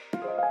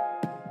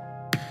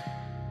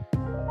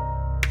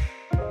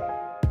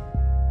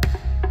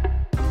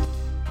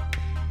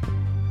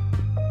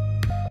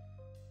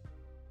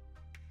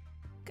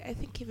I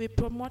think if we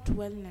promote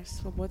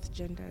wellness for both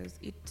genders,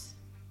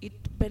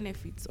 it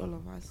benefits all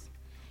of us.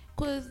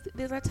 Because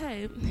there's a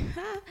time,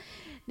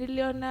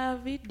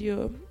 niliona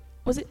video,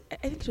 was it? I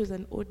think it was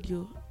an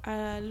audio.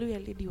 A lawyer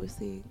lady was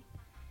saying,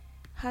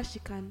 how she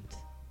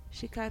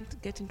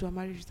can't get into a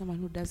marriage with someone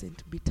who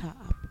doesn't beat her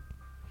up.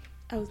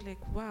 I was like,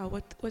 wow,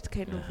 what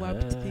kind of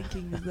warped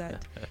thinking is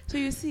that? So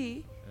you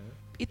see,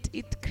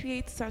 it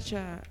creates such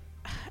a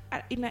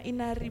in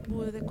a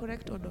rebu the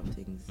correct order of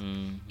things,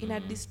 in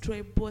a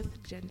destroy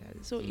both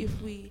genders. So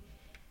if we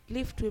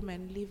lift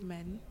women, leave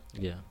men,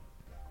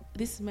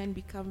 these men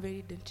become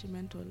very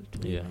detrimental to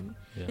women.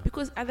 Yeah.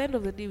 Because at the end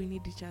of the day, we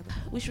need each other.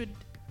 We should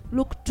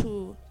look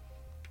to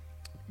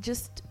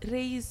just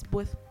raise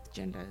both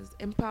genders,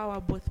 empower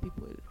both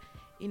people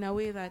in a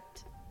way that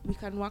we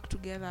can work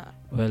together.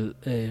 Well,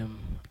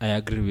 I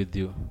agree with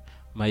you.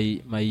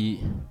 My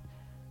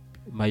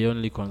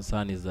only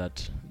concern is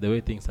that the way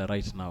things are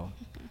right now,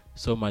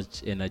 so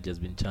much energy has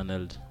been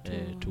channeled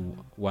to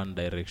one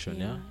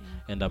direction,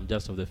 and I'm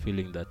just of the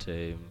feeling that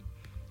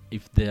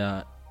if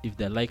they're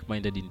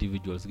like-minded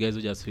individuals, guys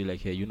who just feel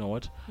like, hey, you know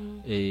what,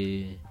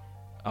 I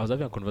was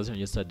having a conversation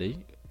yesterday,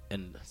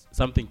 and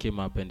something came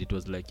up, and it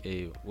was like,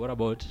 what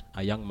about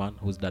a young man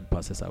whose dad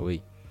passes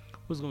away?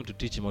 Who's going to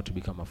teach him how to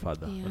become a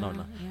father?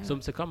 So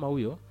mse kama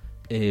huyo,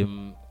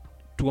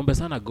 tuombe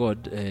sana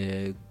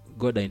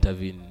God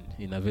intervene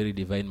in a very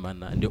divine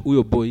manner, ndio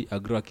huyo boy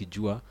agrow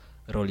akijua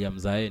role ya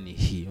mzae ni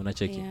hii,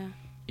 unacheki.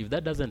 If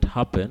that doesn't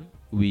happen,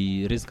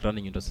 we risk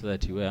running into a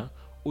society where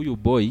huyo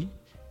boy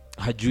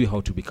hajui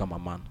how to become a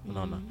man,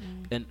 unaona.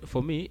 And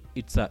for me,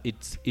 it's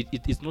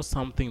not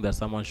something that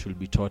someone should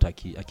be taught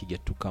aki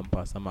get to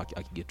campus, ama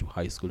aki get to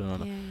high school,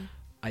 unaona.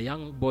 A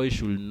young boy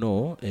should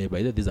know,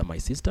 by the way, these are my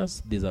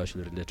sisters, these are how I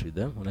should relate with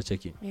them,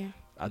 unacheki.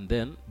 And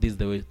then this is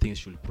the way things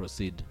should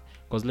proceed.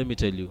 Because let me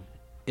tell you,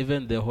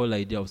 even the whole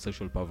idea of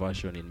sexual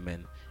perversion in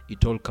men,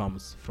 it all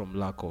comes from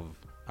lack of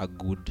a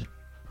good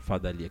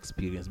fatherly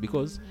experience.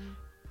 Because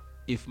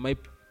if my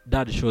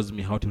dad shows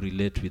me how he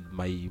relates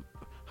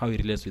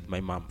with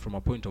my mom from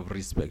a point of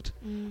respect,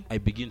 I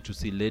begin to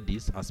see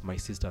ladies as my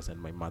sisters and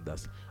my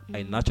mothers.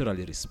 I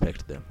naturally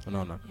respect them,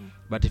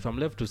 but if I'm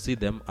left to see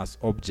them as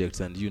objects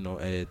and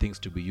things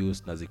to be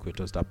used as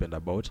equators up and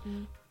about,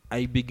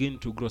 I begin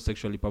to grow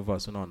sexually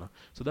perverse,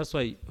 So that's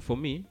why for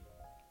me,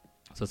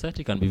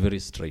 society can be very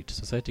straight.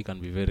 Society can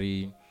be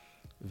very,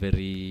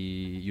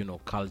 very,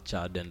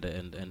 cultured and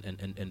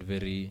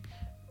very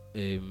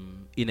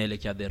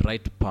at the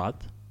right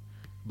path.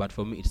 But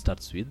for me, it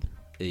starts with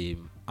a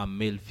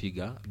male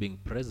figure being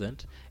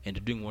present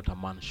and doing what a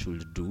man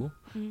should do.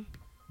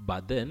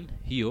 But then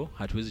hiyo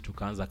hatuwezi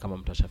tukaanza kama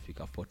mtu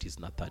ashafika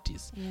 40s na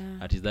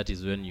 30s. That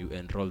is when you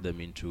enroll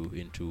them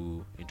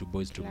into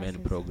boys to men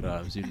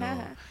programs,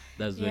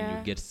 That's when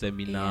you get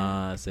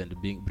seminars and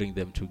bring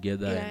them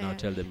together and now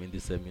tell them in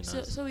these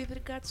seminars. So with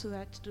regards to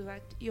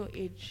that your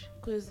age,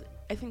 because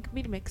I think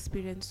me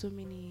experience so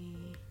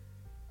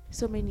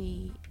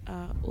many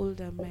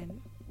older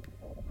men,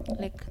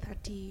 like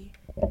 30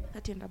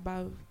 and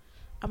above,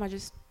 I'm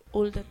just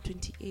older,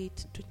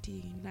 28,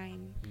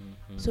 29.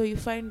 So you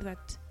find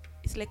that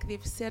it's like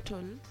they've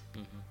settled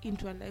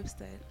into a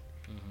lifestyle.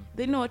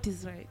 They know what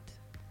is right,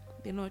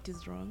 they know what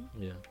is wrong,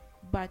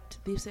 but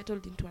they've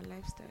settled into a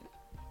lifestyle.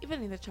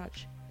 Even in the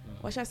church,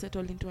 washa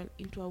settled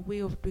into a way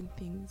of doing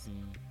things,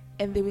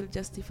 and they will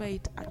justify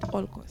it at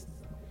all costs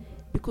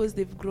because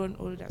they've grown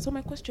older. So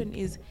my question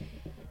is,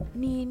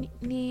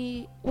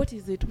 what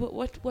is it?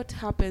 What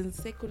happens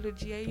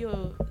psychology?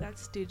 That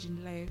stage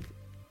in life,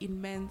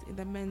 in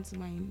the men's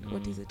mind,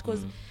 what is it?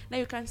 Because now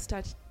you can't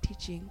start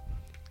teaching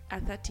a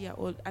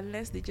 30-year-old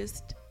unless they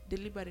just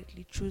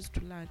deliberately choose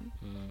to learn.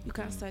 You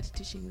can't start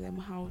teaching them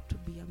how to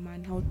be a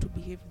man, how to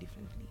behave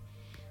differently.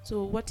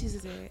 So what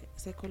is the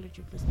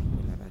psychology of those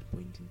people at that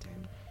point in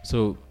time?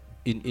 So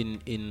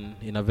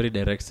in a very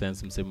direct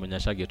sense, mse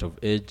mwenye get of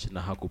age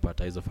na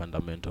hakupata hizo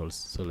fundamentals.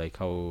 So like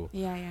how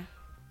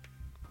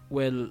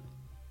well,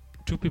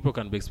 two people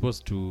can be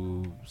exposed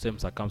to same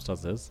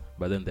circumstances,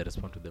 but then they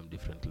respond to them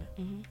differently.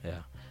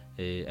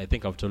 I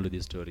think I've told you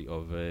this story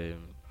of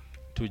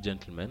two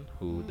gentlemen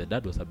who the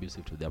dad was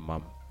abusive to their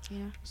mom.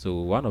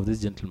 So one of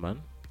these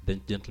gentlemen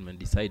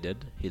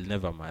decided he'll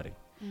never marry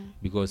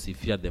because he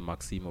feared the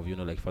maxim of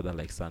like father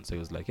like son. So he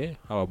was like, hey,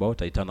 how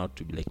about I turn out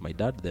to be like my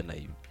dad, then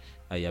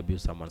I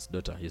abuse someone's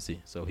daughter, you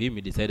see. So he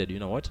decided, you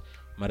know what,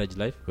 marriage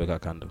life, weka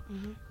kando.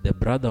 The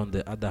brother on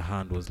the other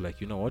hand was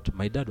like, you know what,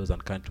 my dad was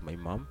unkind to my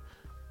mom,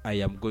 I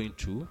am going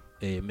to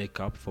make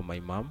up for my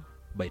mom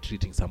by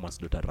treating someone's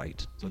daughter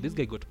right. So this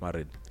guy got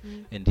married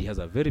and he has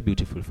a very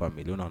beautiful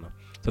family.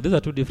 So these are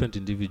two different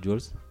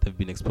individuals. They've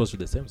been exposed to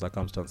the same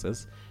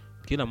circumstances.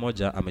 Kila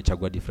moja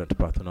amechagua different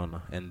path,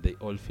 and they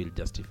all feel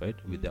justified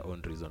with their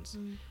own reasons.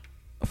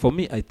 For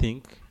me, I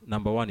think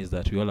number one is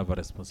that we all have a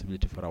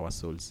responsibility for our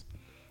souls.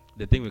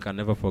 The thing we can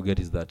never forget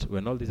is that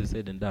when all this is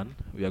said and done,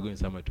 we are going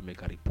somewhere to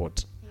make a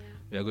report.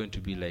 we are going to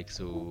be like,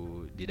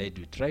 so did I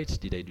do it right?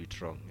 Did I do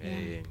it wrong?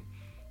 Yeah.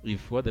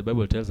 If what the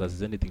Bible tells us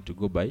is anything to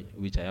go by,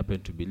 which I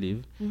happen to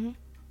believe,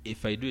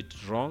 if I do it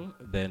wrong,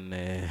 then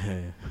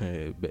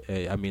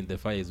I mean the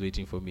fire is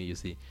waiting for me, you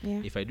see.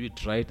 Yeah. If I do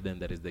it right, then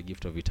there is the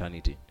gift of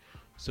eternity.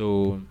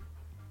 So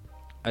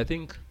I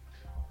think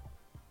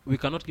we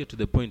cannot get to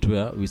the point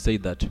where we say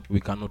that we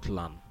cannot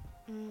learn.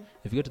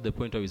 If you get to the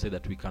point where we say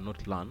that we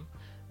cannot learn,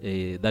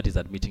 that is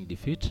admitting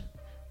defeat.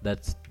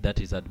 That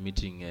is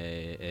admitting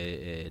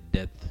a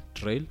death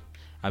trail.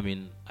 I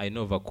mean, I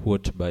know of a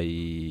quote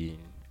by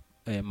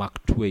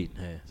Mark Twain.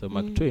 So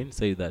Mark Twain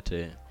says that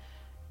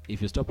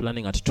if you stop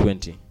learning at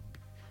 20,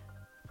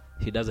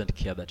 he doesn't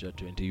care that you're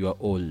 20. You are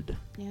old.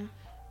 Yeah.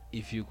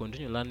 If you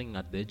continue learning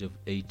at the age of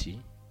 80,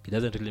 it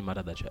doesn't really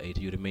matter that you're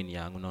 80. You remain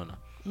young. No.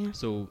 Yeah.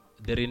 So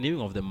the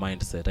renewing of the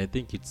mindset, I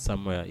think it's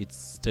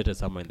stated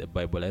somewhere in the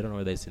Bible. I don't know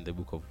whether it's in the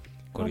book of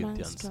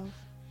Corinthians.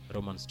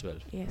 Romans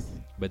 12. Yes.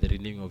 By the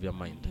renewing of your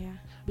mind. Yeah.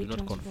 Do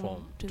not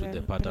conform to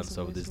the patterns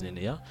of this world.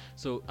 Yeah.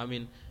 So I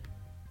mean,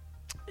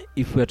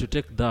 if we are to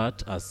take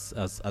that as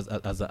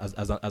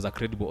a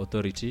credible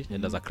authority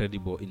and as a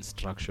credible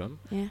instruction,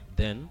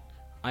 then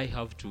I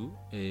have to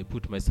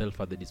put myself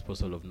at the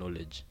disposal of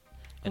knowledge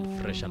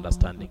and fresh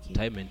understanding,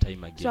 time and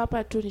time again. So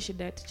hapa tu ni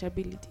shida ya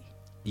teachability.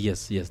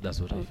 Yes, that's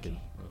what I feel.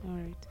 All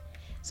right.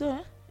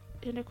 So,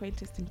 quite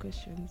interesting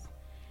questions.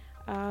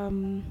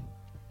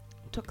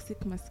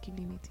 Toxic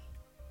masculinity.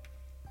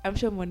 I'm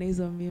sure mwana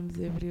hizo memes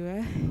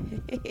everywhere.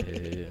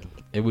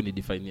 Able to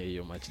define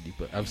here much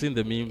deeper. I've seen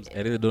the memes.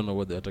 I really don't know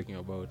what they're talking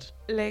about.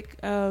 Like,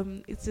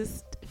 it's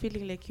just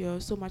feeling like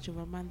you're so much of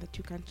a man that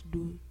you can't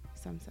do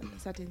some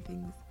certain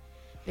things.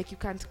 Like you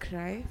can't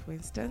cry, for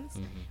instance,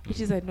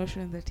 which is a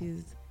notion that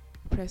is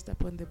pressed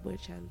upon the boy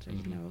child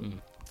right now.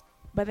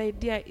 But the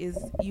idea is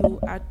you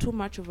are too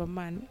much of a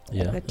man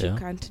that you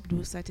can't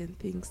do certain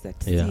things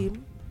that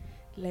seem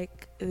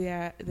like they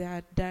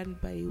are done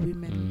by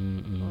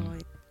women. Or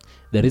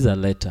there is a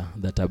letter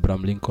that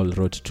Abraham Lincoln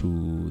wrote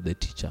to the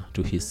teacher,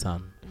 to his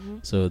son.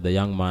 So the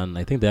young man,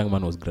 I think the young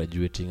man was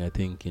graduating, I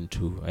think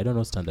into, I don't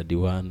know, standard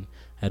 1.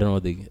 I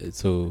don't know,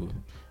 so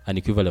an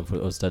equivalent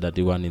for standard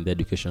 1 in the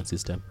education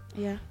system.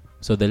 Yeah.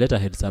 So the letter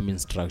had some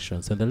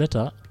instructions. And the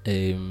letter,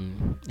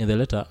 in the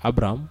letter,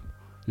 Abraham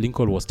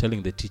Lincoln was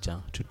telling the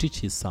teacher to teach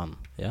his son.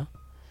 Yeah.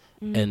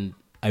 And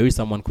I wish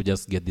someone could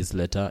just get this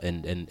letter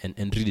and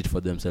read it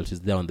for themselves.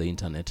 It's there on the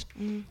internet.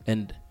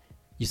 And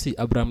you see,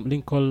 Abraham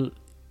Lincoln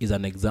is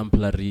an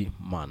exemplary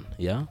man.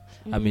 Yeah.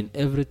 I mean,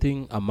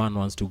 everything a man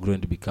wants to grow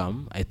and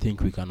become, I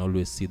think we can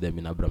always see them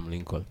in Abraham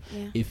Lincoln.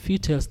 Yeah. If he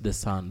tells the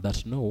son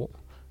that no,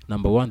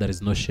 number one, there is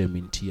no shame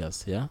in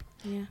tears. Yeah.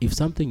 If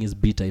something is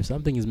bitter, if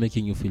something is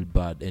making you feel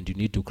bad and you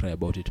need to cry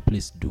about it,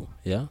 please do.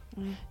 Yeah.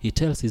 He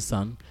tells his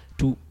son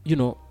to,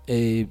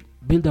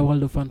 build a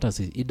world of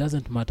fantasy. It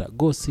doesn't matter.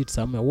 Go sit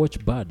somewhere,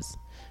 watch birds.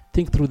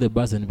 Think through the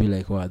birds and be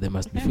like, wow, they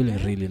must be feeling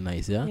really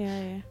nice.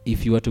 Yeah?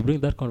 If you were to bring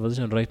that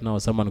conversation right now,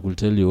 someone could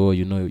tell you, oh,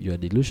 you're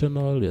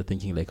delusional, you're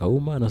thinking like a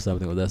woman or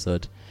something of that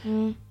sort.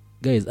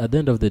 Guys, at the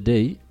end of the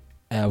day,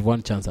 I have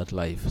one chance at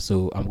life,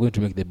 so I'm going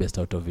to make the best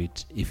out of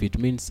it. If it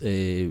means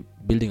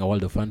building a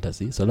world of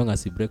fantasy, so long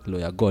as you break law,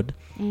 you're God,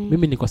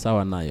 mimi niko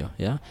sawa nayo,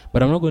 yeah?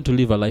 But I'm not going to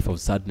live a life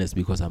of sadness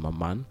because I'm a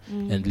man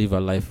and live a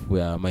life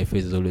where my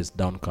face is always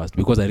downcast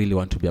because I really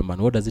want to be a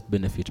man. What does it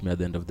benefit me at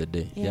the end of the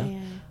day? Yeah.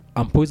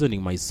 I'm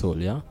poisoning my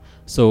soul, yeah?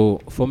 So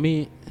for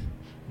me,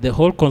 the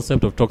whole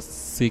concept of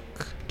toxic,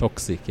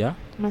 yeah?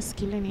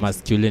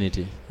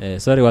 Masculinity.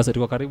 Sorry, wasa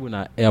tuko karibu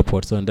na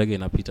airport, so ndege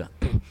inapita.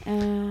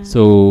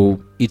 So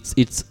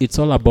it's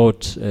all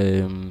about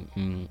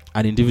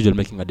an individual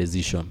making a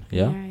decision,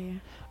 yeah?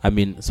 I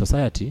mean,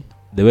 society,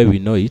 the way we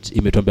know it,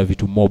 imetuambia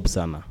vitu mob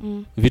sana.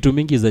 Vitu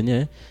mingi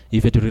zenye,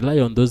 if you rely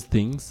on those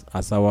things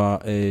as our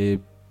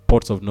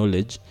ports of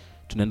knowledge,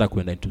 tunaenda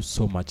kuenda into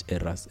so much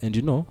errors. And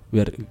we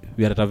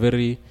are at a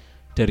very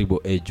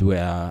terrible age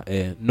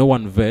where no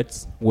one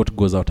vets what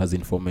goes out as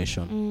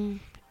information.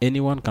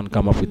 Anyone can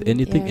come up with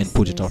anything and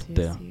put it out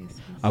there.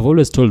 I've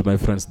always told my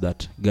friends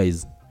that,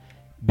 guys,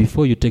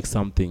 before you take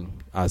something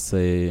as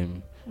a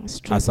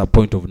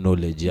point of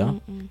knowledge, yeah,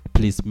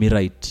 please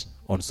mirror it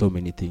on so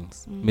many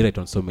things. Mirror it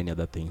on so many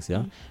other things,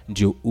 yeah.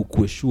 Ndio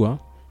ukue sure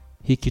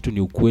hii kitu ni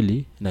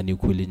ukweli na ni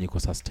ukweli niko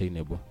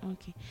sustainable.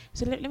 Okay.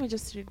 So let me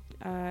just read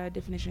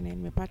definition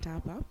nimepata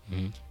hapa.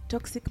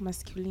 Toxic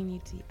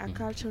masculinity, a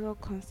cultural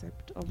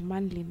concept of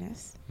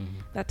manliness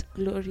that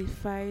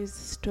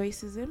glorifies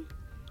stoicism,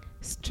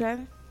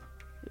 strength,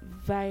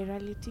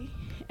 virality,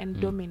 and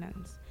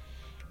dominance,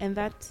 and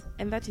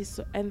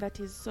that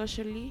is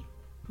socially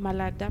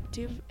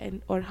maladaptive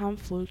or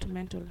harmful to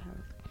mental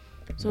health.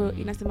 So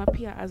inasema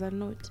pia, as a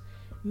note,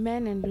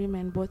 men and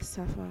women both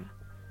suffer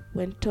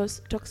when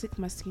toxic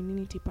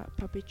masculinity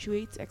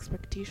perpetuates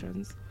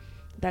expectations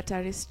that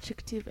are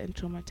restrictive and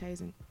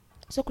traumatizing.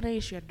 So kuna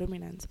issue ya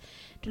dominance.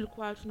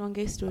 Tulikuwa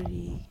tunaongea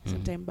story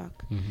some time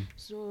back.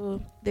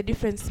 So the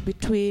difference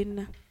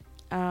between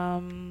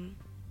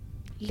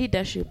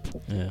leadership,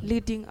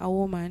 leading a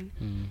woman,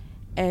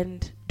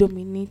 and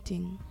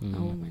dominating a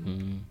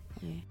woman.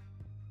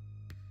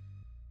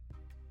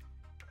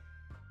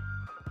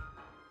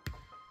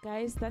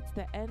 Guys, that's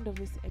the end of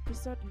this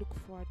episode. Look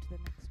forward to the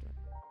next one.